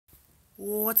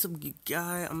What's up, you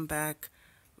guys? I'm back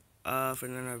for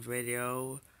another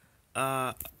video.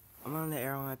 I'm on the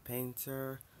Airline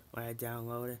Painter. When I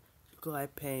download it, you can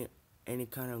like paint any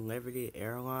kind of Liberty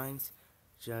Airlines.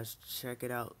 Just check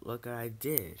it out. Look what I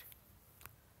did.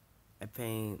 I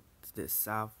paint the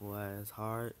Southwest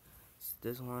Heart.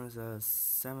 This one's a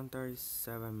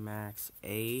 737 Max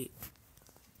 8,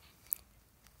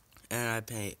 and I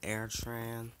paint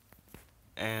Airtran.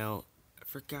 And I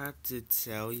forgot to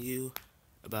tell you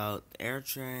about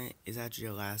Airtrain is actually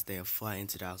the last day of flight in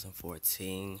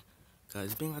 2014, because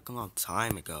it's been like a long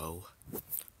time ago.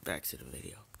 Back to the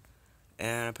video.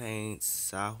 And I paint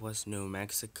Southwest New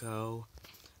Mexico,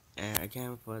 and I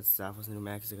can't put Southwest New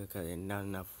Mexico because there's not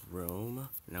enough room.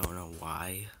 I don't know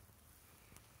why.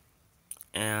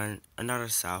 And another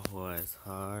Southwest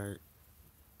Heart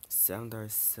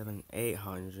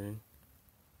 737-800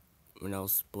 with no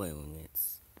split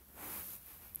limits.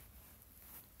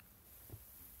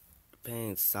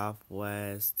 Paint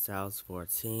Southwest South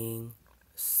 14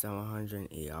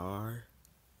 700 ER.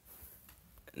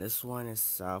 And this one is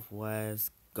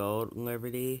Southwest Gold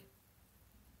Liberty.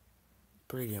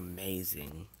 Pretty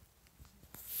amazing.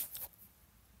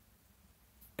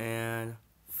 And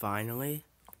finally,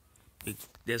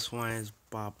 this one is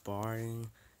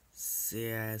Bombarding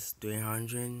CS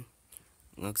 300.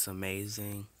 Looks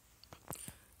amazing.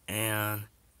 And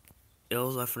it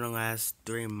was like for the last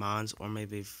 3 months or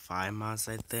maybe 5 months,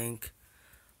 I think.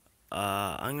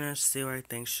 I'm gonna see what I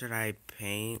think. Should I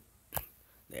paint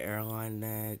the airline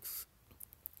next?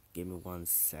 Give me 1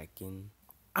 second.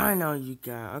 I know you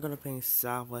guys. I'm gonna paint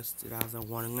Southwest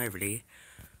 2001 Liberty.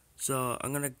 So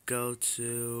I'm gonna go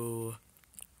to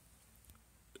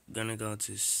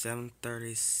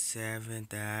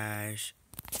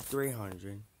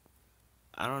 737-300.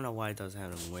 I don't know why it doesn't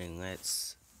have the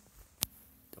winglets.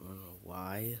 Don't know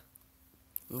why.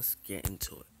 Let's get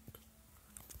into it.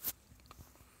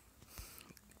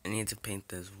 I need to paint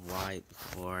this white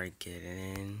before I get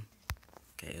in.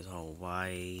 Okay, it's all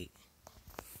white.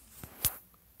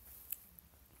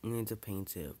 I need to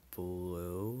paint it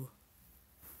blue.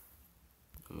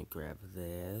 Let me grab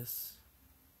this.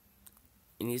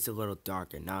 It needs a little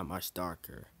darker, not much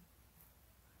darker.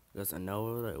 Because I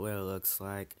know what it looks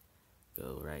like.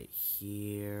 Go right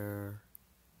here.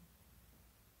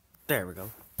 There we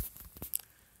go.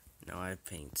 Now I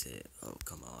paint it. Oh,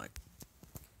 come on.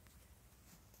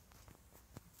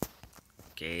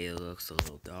 Okay, it looks a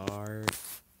little dark.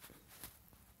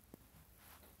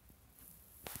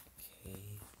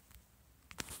 Okay.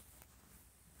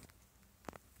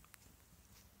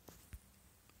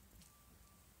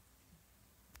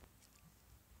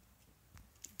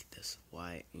 Get this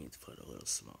white. I need to put it a little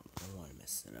small. I don't want to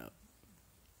mess it up.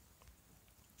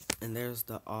 And there's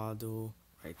the auto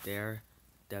right there.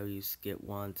 That you skip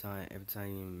one time every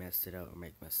time you mess it up or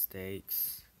make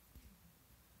mistakes.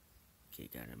 Okay,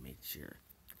 gotta make sure.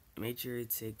 Make sure you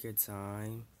take your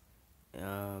time.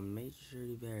 Make sure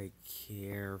you're very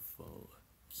careful.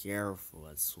 Careful,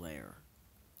 I swear.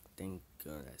 Thank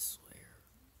God, I swear.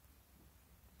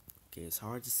 Okay, it's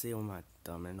hard to see with my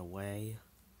thumb in the way.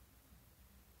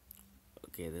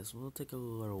 Okay, this will take a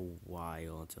little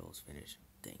while until it's finished.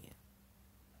 Dang it.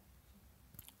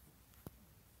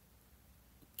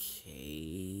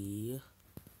 Okay.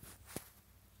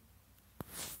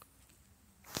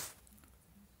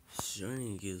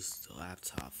 Shouldn't use the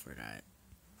laptop for that.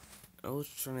 I was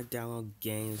trying to download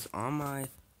games on my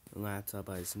laptop,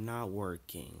 but it's not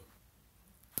working.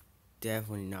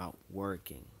 Definitely not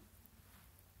working.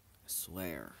 I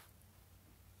swear.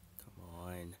 Come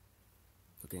on.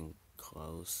 Looking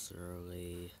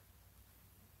closerly.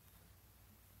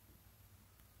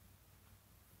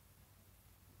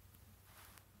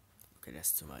 Okay,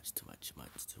 that's too much.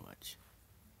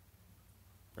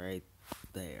 Right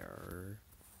there.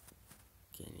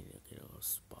 Okay, I need to get a little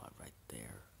spot right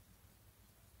there.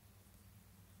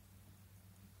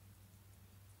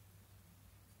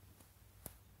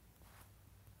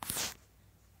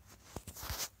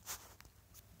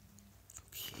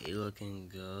 Okay, looking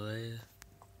good.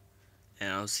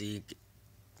 And I'll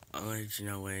let you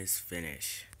know when it's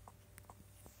finished.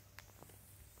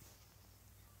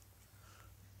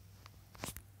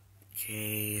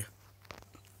 Okay.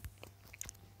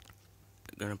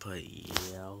 I'm gonna put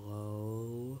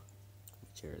yellow.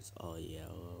 Make sure it's all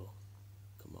yellow.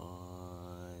 Come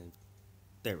on.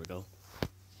 There we go.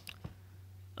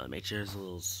 Make sure it's a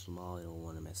little small. You don't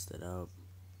want to mess it up.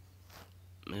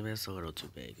 Maybe it's a little too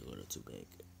big.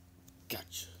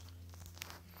 Gotcha.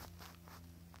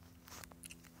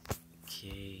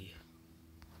 Okay.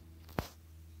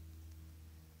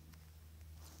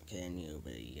 Okay, I need a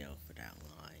bit of yellow for that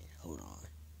line. Hold on.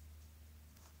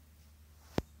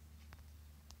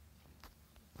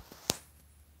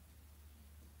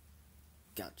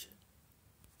 Gotcha.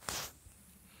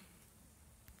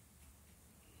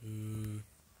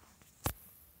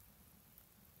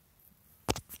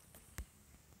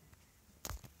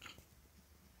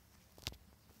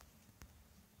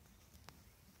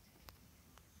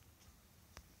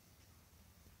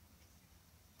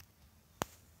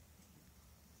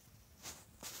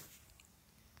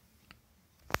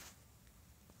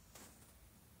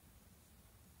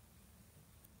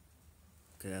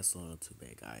 Okay, that's a little too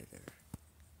big either.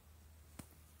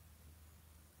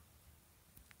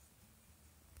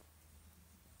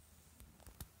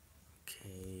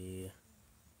 Okay.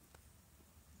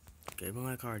 Give me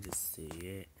my card to see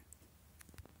it.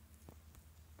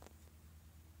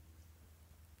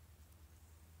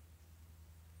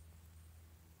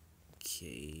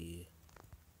 Okay.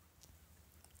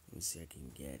 Let me see if I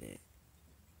can get it.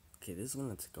 Okay, this is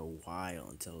gonna take a while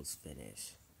until it's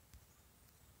finished.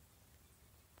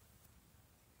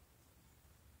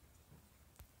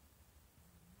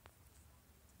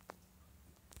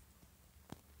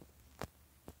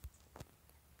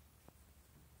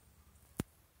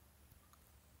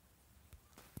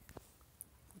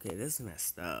 Okay, this is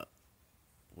messed up.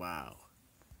 Wow.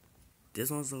 This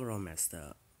one's a little messed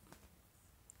up.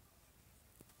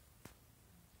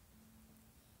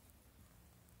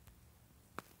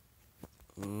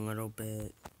 A little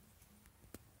bit.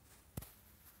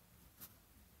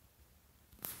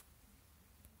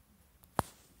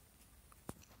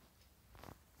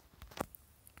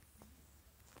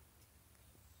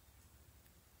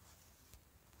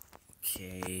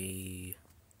 Okay.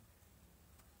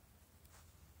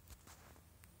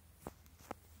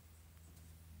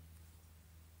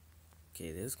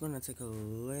 Okay, this is gonna take a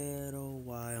little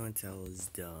while until it's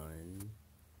done.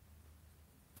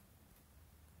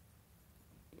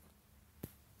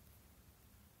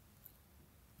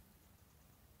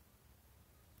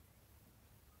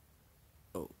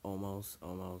 Oh, almost.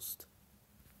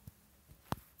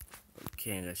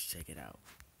 Okay, let's check it out.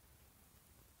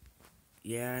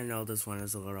 Yeah, I know this one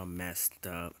is a little messed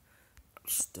up. I'm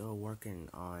still working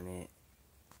on it.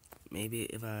 Maybe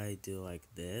if I do like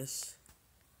this.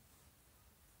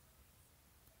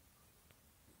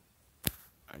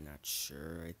 I'm not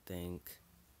sure, I think.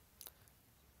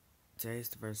 Today's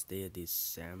the first day of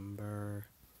December.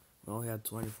 We only have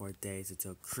 24 days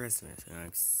until Christmas, and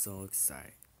I'm so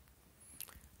excited.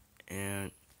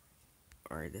 And,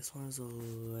 alright, this one's a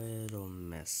little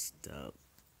messed up.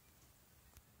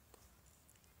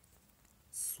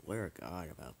 Swear to God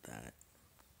about that.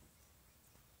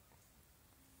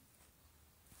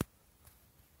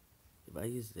 If I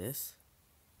use this,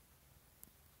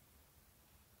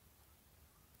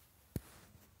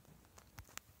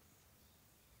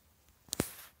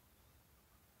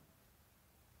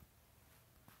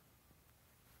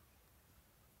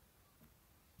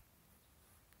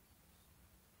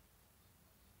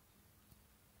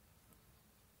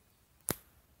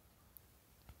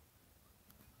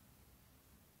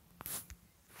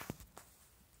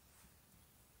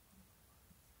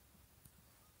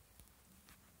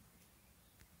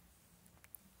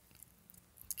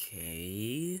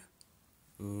 okay,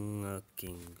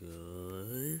 looking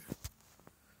good.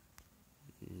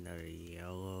 Another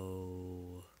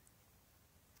yellow.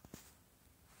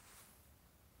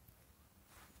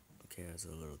 Okay, that's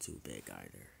a little too big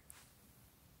either.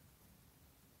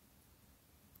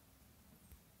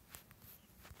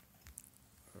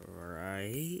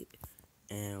 Right,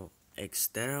 and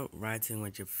instead of writing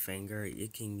with your finger, you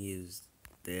can use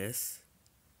this.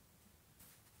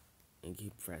 And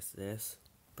you press this.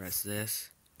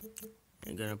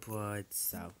 I'm gonna put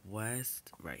southwest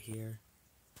right here.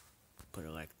 Put it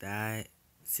like that.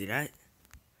 See that?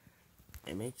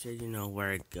 And make sure you know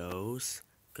where it goes,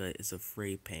 cause it's a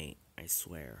free paint, I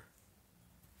swear.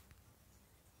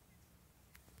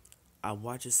 I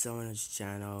watch a someone's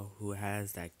channel who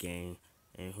has that game,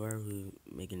 and who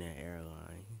making an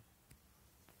airline.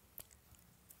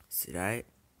 See that?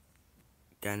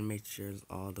 Gotta make sure it's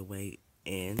all the way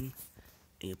in,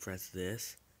 and you press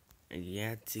this, and you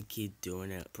have to keep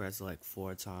doing it. Press it like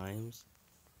 4 times.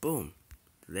 Boom.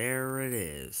 There it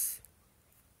is.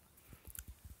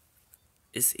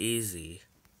 It's easy.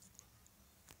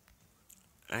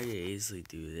 I could easily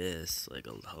do this like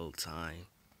a whole time.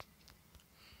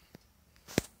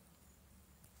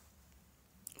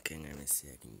 Okay, let me see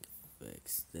if I can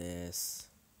fix this.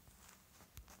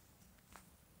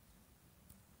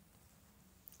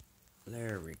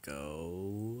 There we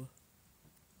go.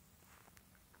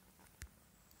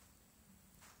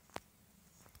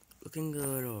 Looking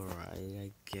good, alright,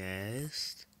 I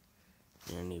guess.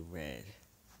 And I need red.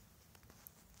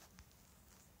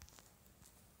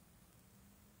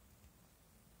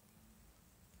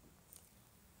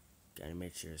 Gotta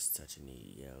make sure it's touching the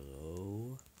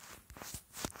yellow.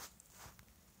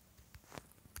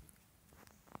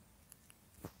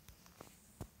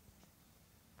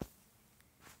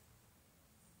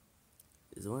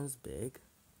 This one's big.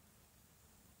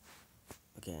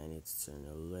 Okay, I need to turn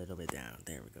it a little bit down.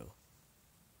 There we go.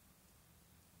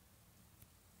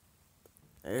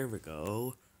 There we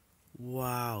go.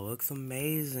 Wow, looks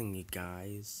amazing, you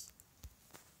guys.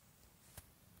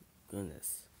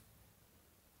 Goodness.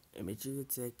 And make sure you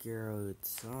take your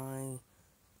time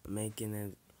making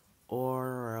it,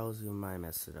 or else you might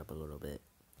mess it up a little bit.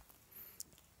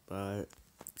 But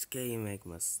it's okay, you make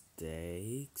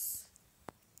mistakes.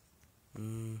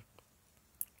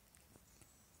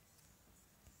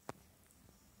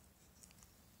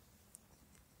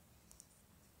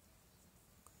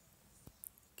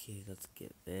 Okay, let's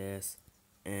get this.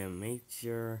 And make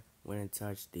sure when it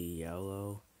touch the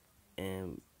yellow,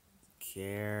 and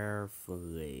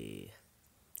carefully,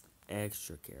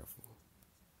 extra careful.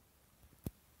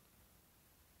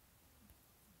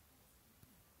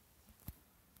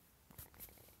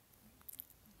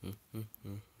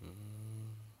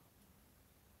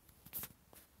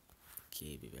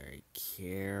 Okay, be very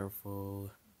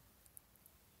careful.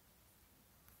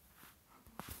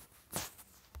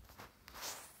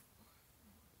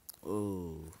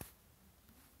 Oh,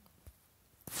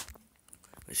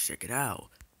 let's check it out.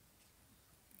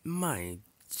 My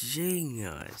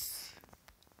genius.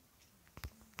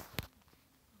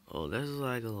 Oh, there's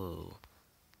like a little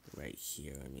right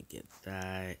here. Let me get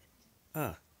that.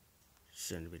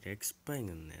 Shouldn't be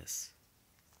explaining this.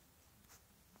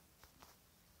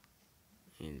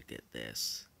 Need to get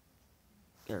this.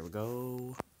 There we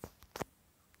go.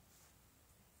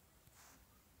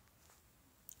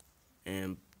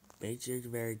 And make sure you're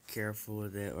very careful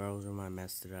with it, or else I might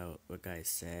mess it out. Like I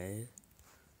said,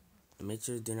 and make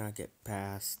sure you do not get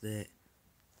past it,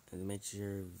 and make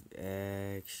sure you're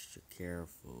extra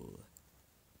careful.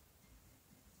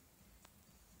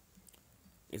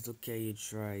 It's okay, you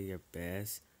try your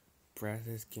best.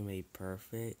 Practice can make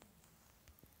perfect.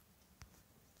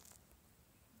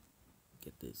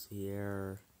 Get this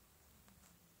here.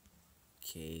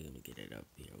 Okay, let me get it up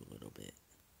here a little bit.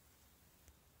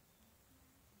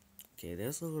 Okay,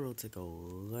 this will take a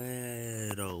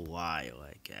little while,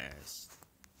 I guess.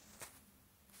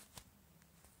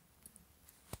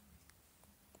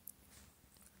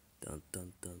 Dun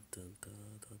dun dun dun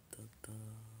dun dun dun dun.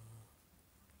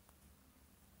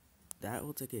 That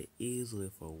will take it easily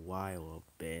for a while, a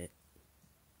bit.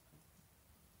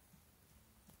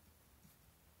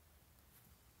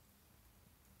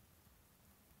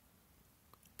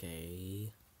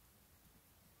 Okay.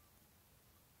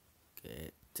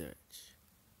 Good touch.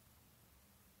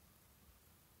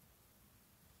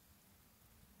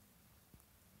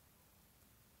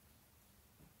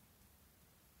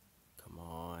 Come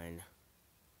on.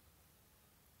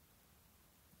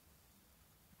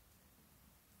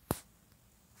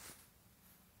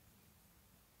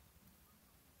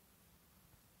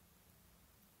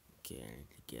 Okay, I need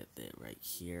to get that right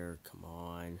here. Come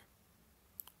on.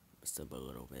 Messed up a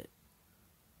little bit.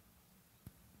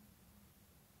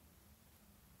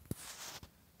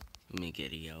 Let me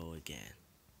get a yellow again.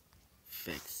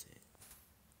 Fix it.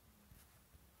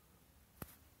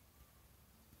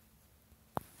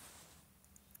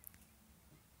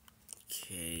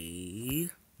 Okay,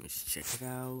 let's check it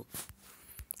out.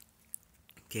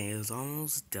 Okay, it's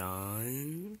almost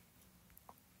done.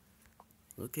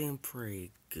 Looking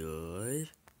pretty good.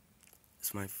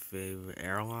 It's my favorite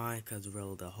airline because we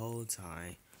rode the whole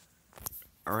time.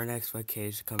 Our next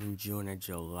vacation comes in June or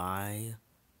July.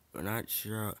 We're not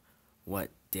sure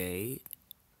what date,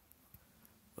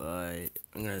 but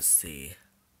I'm gonna see.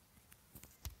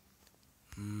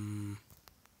 In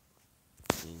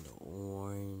the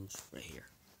orange right here.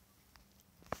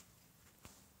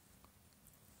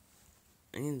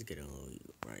 I need to get a little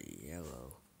bright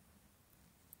yellow.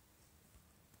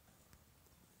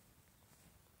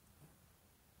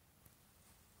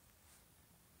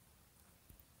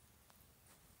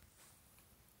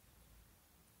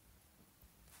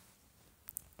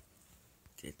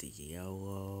 Get the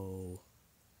yellow.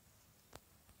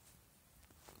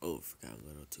 Oh, forgot a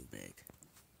little too big.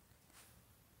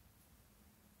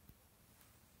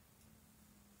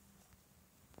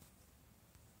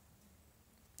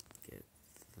 Get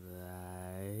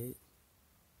that.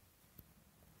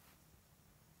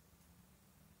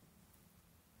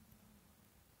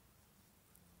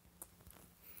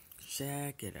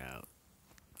 Check it out.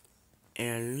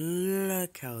 And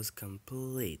look how it's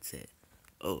completed.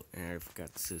 Oh, and I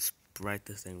forgot to write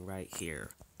this thing right here.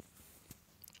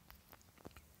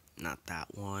 not that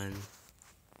one.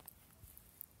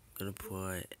 Gonna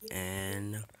put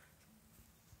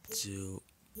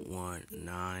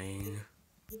N219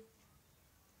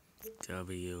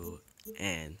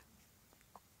 WN.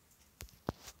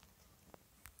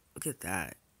 Look at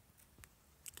that.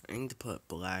 I need to put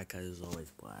black because it's always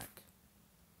black.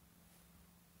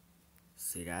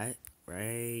 See that?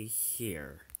 Right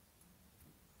here.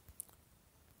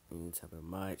 I need to have it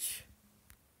much.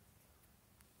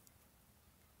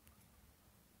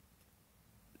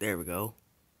 There we go.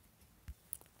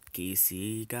 Can you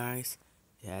see, guys?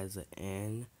 It has an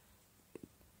N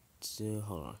to,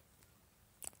 hold on.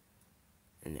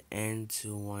 An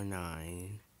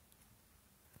N219.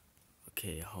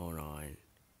 Okay, hold on.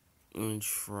 Let me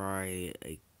try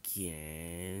it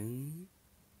again.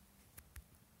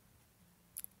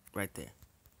 Right there.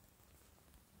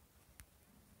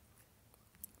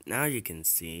 Now you can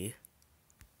see.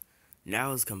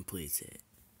 Now it's completed.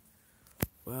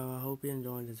 Well, I hope you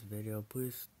enjoyed this video.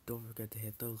 Please don't forget to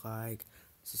hit the like,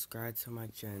 subscribe to my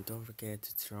channel. Don't forget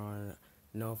to turn on the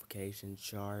notification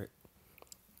chart.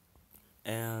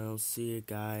 And I'll see you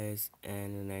guys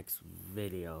in the next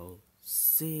video.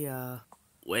 See ya.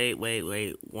 Wait.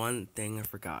 One thing I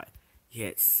forgot. You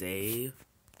hit save.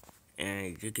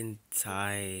 And you can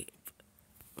type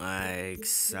like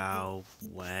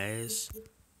Southwest.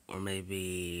 Or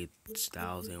maybe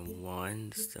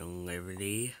 2001. Still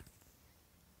Liberty.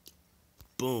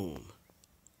 Boom.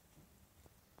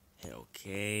 Hit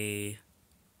OK.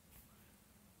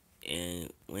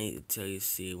 And wait until you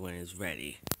see when it's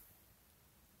ready.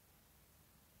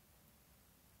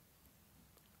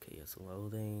 Okay, it's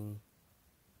loading.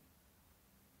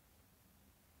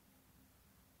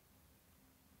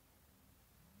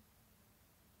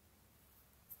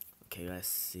 Okay, let's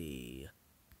see.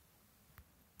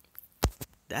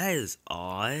 That is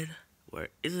odd. Where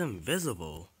it's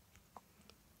invisible.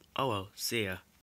 Oh well, see ya.